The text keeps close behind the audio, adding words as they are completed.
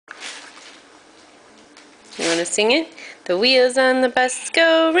You want to sing it? The wheels on the bus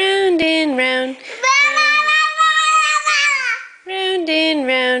go round and round. Round and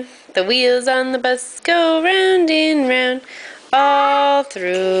round. The wheels on the bus go round and round. All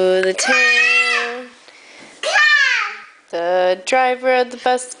through the town. The driver of the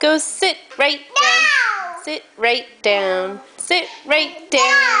bus goes, sit right down. Sit right down. Sit right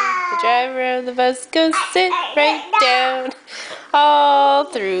down. The driver of the bus goes, sit right down. All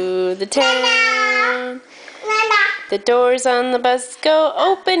through the town. The doors on the bus go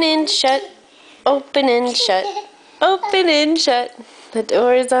open and shut. Open and shut. Open and shut. The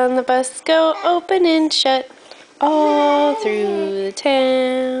doors on the bus go open and shut. All through the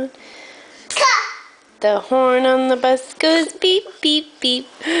town. The horn on the bus goes beep, beep, beep.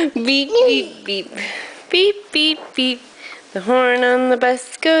 Beep, beep, beep. Beep, beep, beep. The horn on the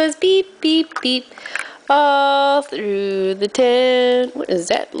bus goes beep, beep, beep. All through the town. What does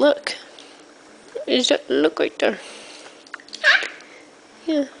that look? What does that look right there?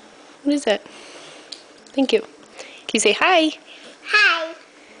 Yeah. What is that? Thank you. Can you say hi? Hi. Can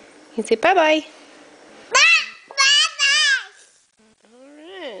you say bye-bye? Bye-bye.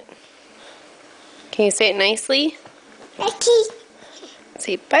 Alright. Can you say it nicely? Okay.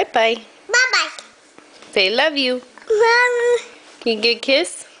 Say bye-bye. Bye-bye. Say love you. Mom. Can you get a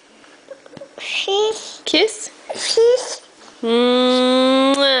kiss? Fish. Kiss? Fish.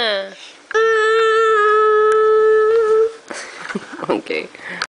 Mwah. Okay.